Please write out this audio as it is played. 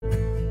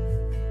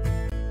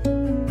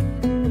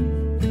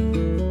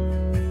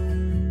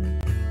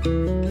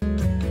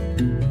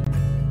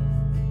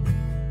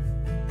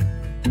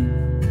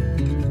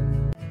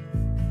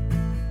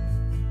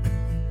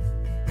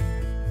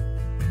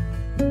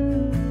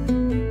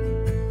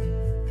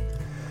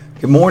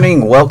Good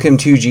morning. Welcome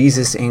to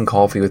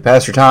Jesus+Coffee with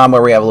Pastor Tom,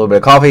 where we have a little bit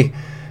of coffee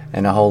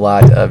and a whole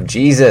lot of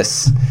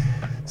Jesus.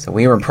 So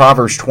we are in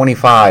Proverbs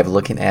 25,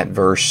 looking at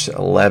verse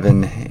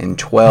 11 and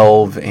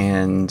 12,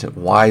 and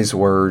wise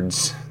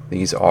words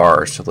these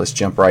are. So let's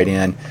jump right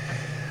in.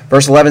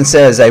 Verse 11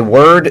 says, "A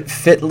word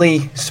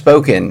fitly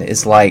spoken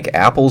is like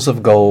apples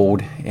of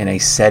gold in a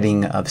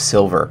setting of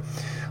silver.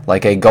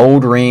 Like a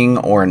gold ring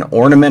or an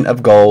ornament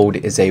of gold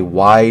is a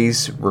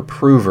wise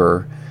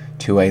reprover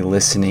to a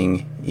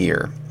listening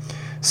ear."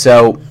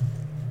 So,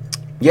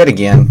 yet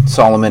again,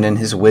 Solomon in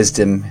his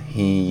wisdom,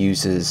 he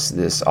uses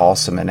this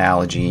awesome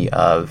analogy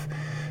of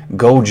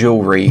gold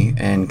jewelry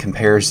and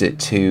compares it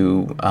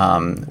to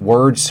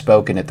words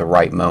spoken at the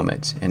right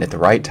moment and at the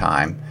right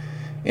time,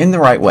 in the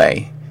right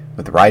way,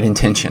 with the right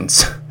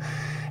intentions.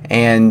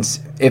 And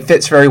it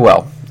fits very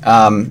well.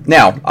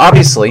 Now,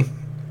 obviously,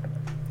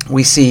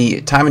 we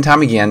see time and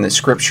time again that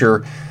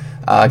Scripture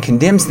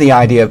condemns the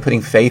idea of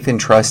putting faith and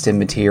trust in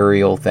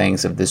material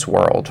things of this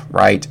world,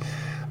 right?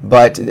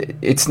 But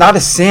it's not a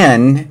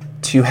sin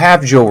to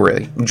have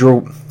jewelry,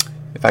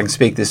 if I can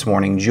speak this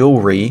morning,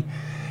 jewelry,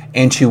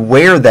 and to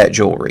wear that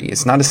jewelry.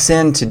 It's not a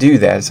sin to do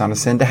that. It's not a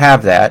sin to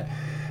have that.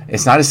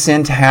 It's not a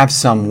sin to have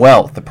some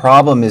wealth. The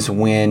problem is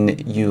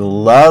when you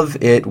love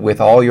it with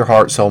all your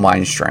heart, soul, mind,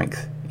 and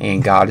strength,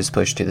 and God is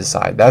pushed to the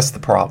side. That's the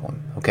problem,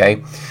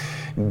 okay?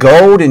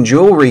 Gold and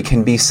jewelry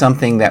can be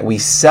something that we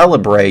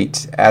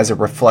celebrate as a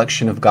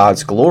reflection of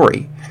God's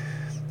glory.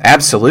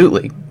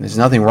 Absolutely. There's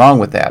nothing wrong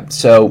with that.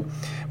 So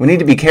we need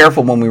to be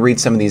careful when we read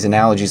some of these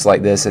analogies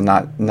like this and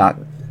not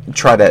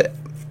try to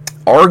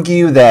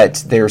argue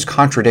that there's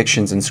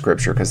contradictions in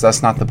Scripture, because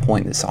that's not the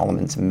point that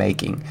Solomon's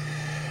making.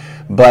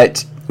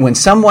 But when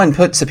someone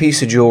puts a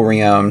piece of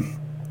jewelry on,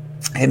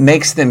 it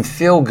makes them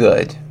feel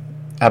good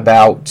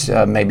about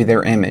maybe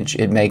their image.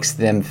 It makes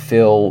them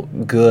feel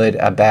good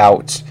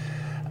about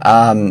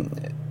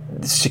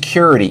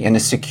security in a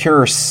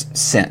secure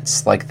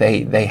sense, like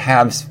they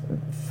have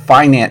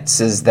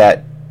finances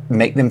that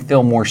make them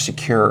feel more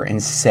secure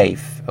and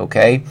safe,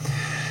 okay?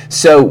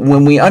 So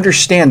when we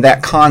understand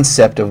that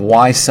concept of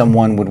why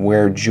someone would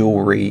wear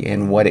jewelry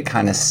and what it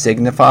kind of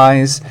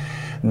signifies,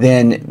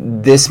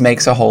 then this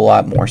makes a whole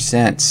lot more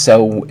sense.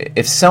 So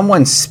if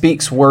someone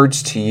speaks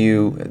words to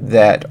you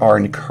that are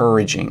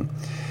encouraging,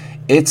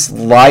 it's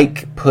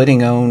like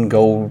putting on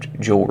gold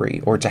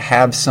jewelry or to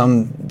have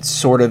some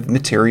sort of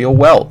material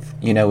wealth.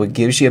 You know, it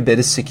gives you a bit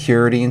of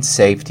security and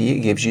safety.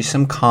 It gives you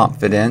some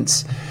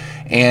confidence,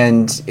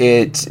 and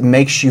it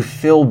makes you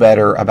feel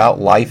better about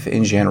life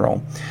in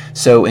general.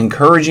 So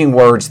encouraging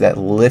words that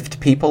lift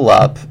people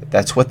up,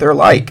 that's what they're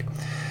like.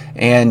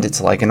 And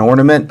it's like an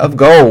ornament of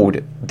gold,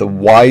 the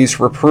wise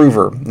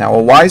reprover. Now,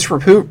 a wise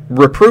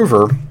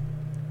reprover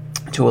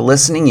to a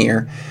listening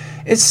ear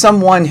is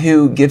someone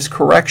who gives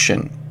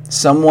correction,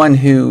 someone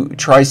who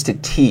tries to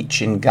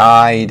teach and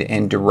guide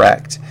and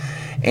direct.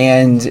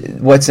 And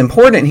what's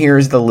important here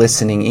is the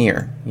listening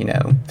ear. You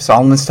know,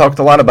 Solomon's talked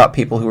a lot about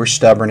people who are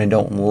stubborn and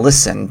don't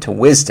listen to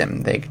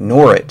wisdom. They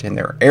ignore it and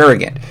they're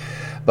arrogant.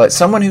 But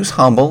someone who's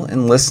humble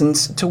and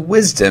listens to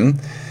wisdom,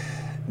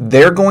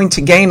 they're going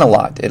to gain a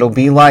lot. It'll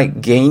be like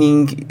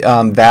gaining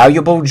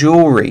valuable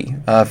jewelry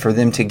for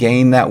them to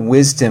gain that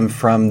wisdom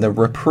from the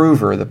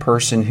reprover, the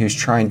person who's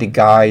trying to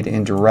guide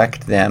and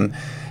direct them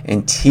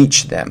and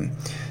teach them.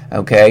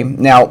 Okay,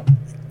 now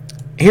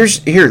let's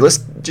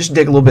just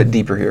dig a little bit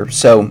deeper here.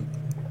 So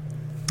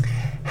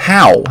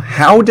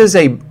how does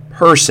a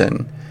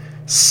person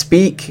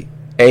speak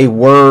a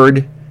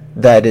word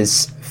that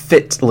is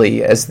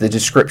fitly, as the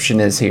description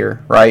is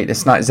here, right?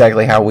 It's not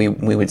exactly how we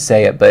would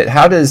say it, but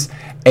how does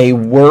a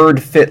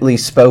word fitly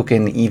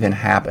spoken even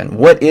happen?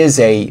 What is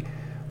a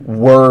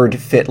word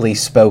fitly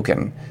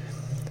spoken?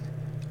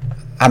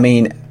 I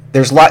mean,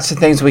 there's lots of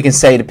things we can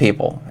say to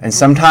people, and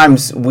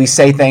sometimes we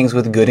say things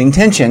with good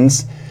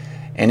intentions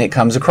and it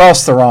comes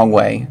across the wrong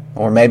way.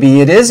 Or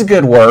maybe it is a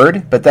good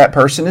word, but that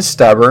person is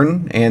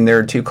stubborn and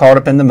they're too caught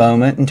up in the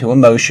moment and too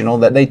emotional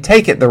that they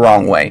take it the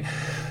wrong way.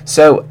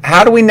 So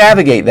how do we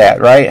navigate that,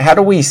 right? How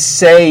do we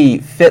say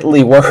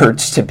fitly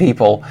words to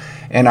people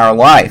in our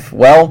life?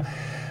 Well,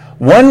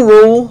 one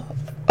rule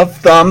of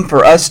thumb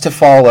for us to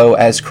follow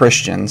as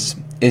Christians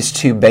is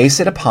to base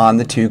it upon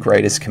the two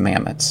greatest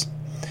commandments.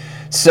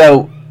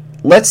 So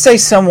let's say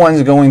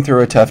someone's going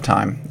through a tough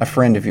time, a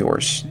friend of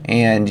yours,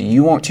 and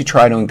you want to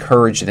try to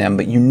encourage them,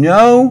 but you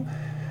know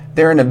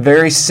they're in a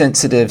very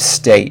sensitive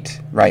state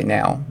right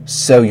now.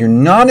 So you're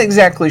not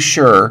exactly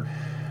sure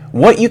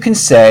what you can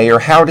say or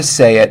how to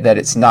say it that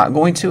it's not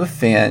going to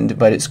offend,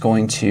 but it's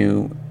going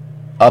to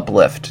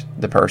uplift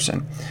the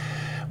person.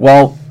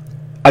 Well,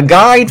 a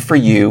guide for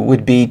you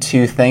would be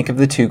to think of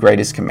the two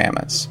greatest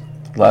commandments,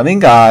 loving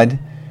God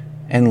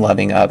and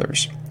loving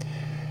others.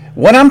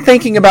 What I'm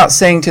thinking about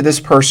saying to this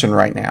person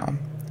right now,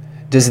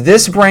 does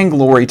this bring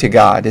glory to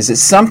God? Is it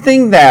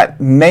something that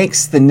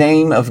makes the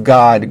name of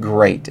God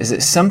great? Is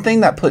it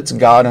something that puts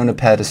God on a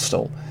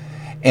pedestal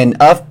and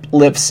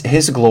uplifts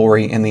His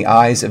glory in the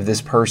eyes of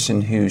this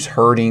person who's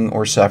hurting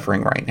or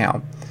suffering right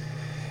now?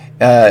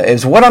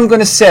 Is what I'm going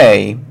to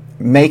say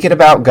make it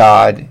about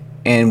God,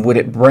 and would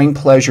it bring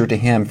pleasure to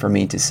Him for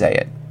me to say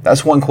it?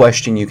 That's one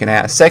question you can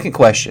ask. Second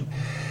question,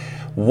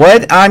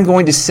 what I'm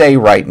going to say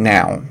right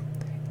now,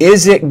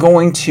 is it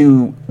going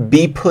to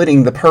be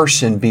putting the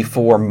person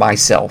before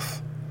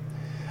myself?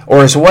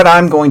 Or is what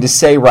I'm going to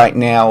say right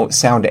now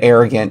sound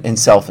arrogant and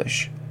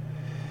selfish?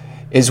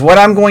 Is what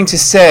I'm going to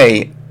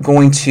say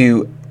going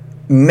to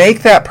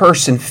make that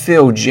person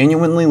feel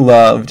genuinely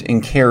loved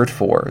and cared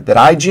for, that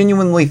I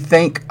genuinely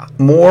think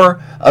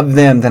more of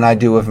them than I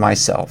do of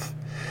myself?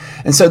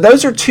 And so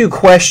those are two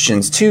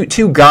questions, two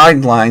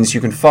guidelines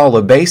you can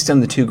follow based on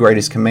the two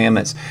greatest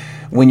commandments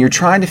when you're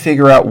trying to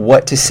figure out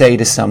what to say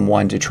to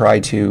someone to try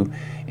to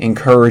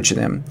encourage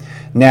them.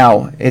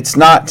 Now, it's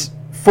not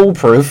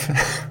foolproof,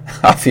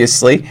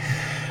 obviously,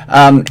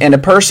 and a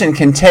person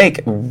can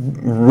take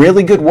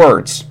really good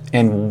words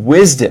and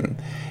wisdom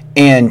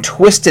and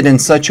twist it in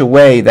such a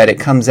way that it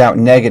comes out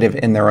negative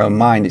in their own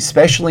mind,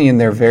 especially in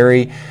their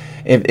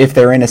if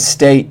they're in a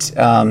state,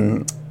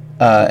 in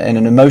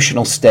an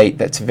emotional state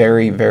that's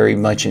very, very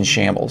much in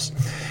shambles.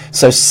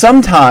 So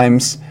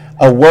sometimes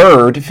a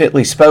word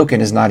fitly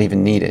spoken is not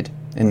even needed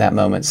in that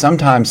moment.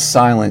 Sometimes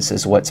silence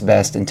is what's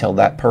best until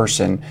that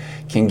person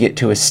can get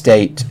to a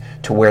state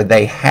to where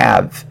they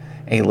have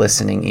a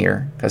listening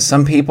ear. Because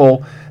some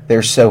people,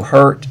 they're so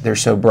hurt, they're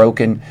so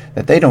broken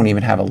that they don't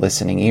even have a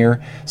listening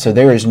ear. So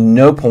there is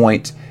no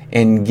point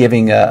in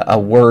giving a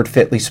word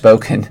fitly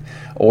spoken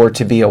or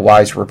to be a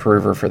wise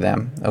reprover for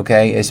them.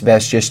 Okay, it's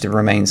best just to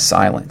remain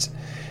silent.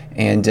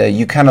 And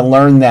you kind of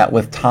learn that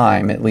with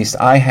time. At least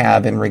I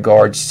have, in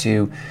regards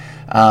to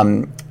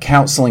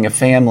counseling a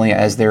family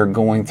as they're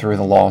going through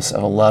the loss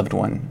of a loved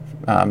one,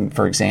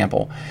 for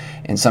example.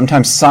 And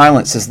sometimes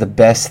silence is the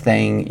best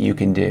thing you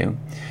can do.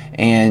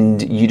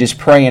 And you just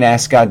pray and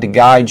ask God to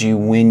guide you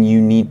when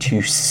you need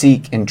to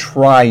seek and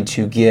try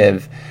to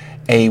give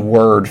a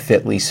word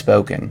fitly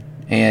spoken.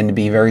 And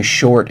be very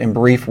short and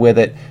brief with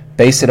it.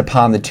 Base it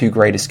upon the two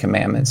greatest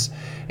commandments,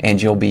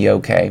 and you'll be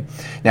okay.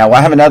 Now,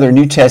 I have another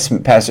New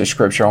Testament passage of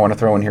Scripture I want to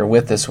throw in here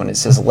with this one. It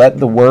says, "Let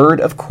the word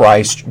of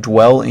Christ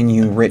dwell in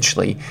you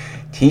richly,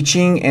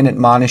 teaching and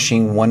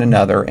admonishing one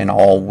another in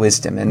all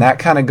wisdom." And that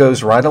kind of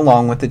goes right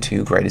along with the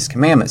two greatest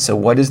commandments. So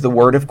what is the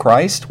word of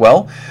Christ?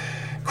 Well,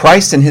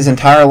 Christ in His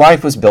entire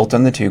life was built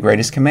on the two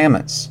greatest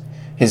commandments.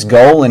 His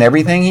goal in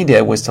everything He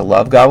did was to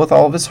love God with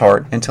all of His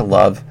heart and to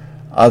love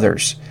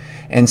others.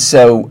 And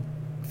so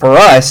for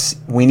us,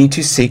 we need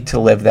to seek to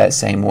live that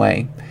same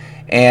way.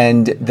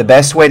 And the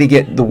best way to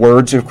get the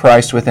words of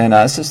Christ within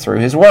us is through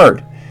His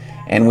Word.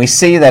 And we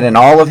see that in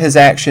all of His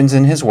actions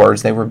and His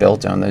words, they were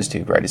built on those two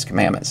greatest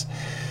commandments.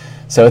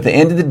 So at the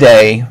end of the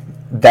day,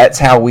 that's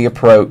how we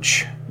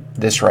approach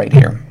this right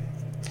here.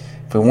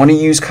 If we want to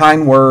use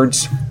kind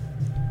words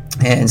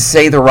and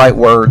say the right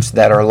words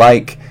that are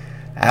like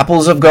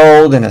apples of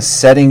gold in a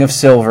setting of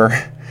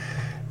silver,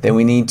 then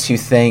we need to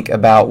think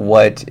about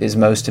what is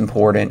most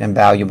important and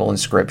valuable in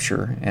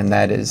Scripture, and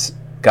that is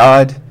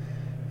God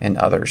and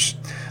others.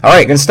 All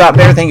right, going to stop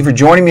there. Thank you for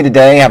joining me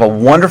today. Have a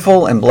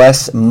wonderful and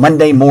blessed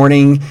Monday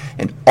morning.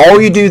 And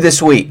all you do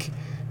this week,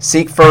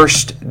 seek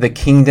first the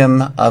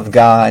kingdom of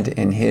God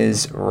and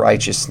His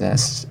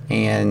righteousness.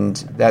 And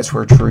that's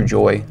where true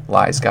joy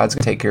lies. God's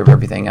going to take care of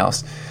everything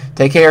else.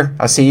 Take care.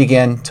 I'll see you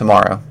again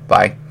tomorrow.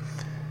 Bye.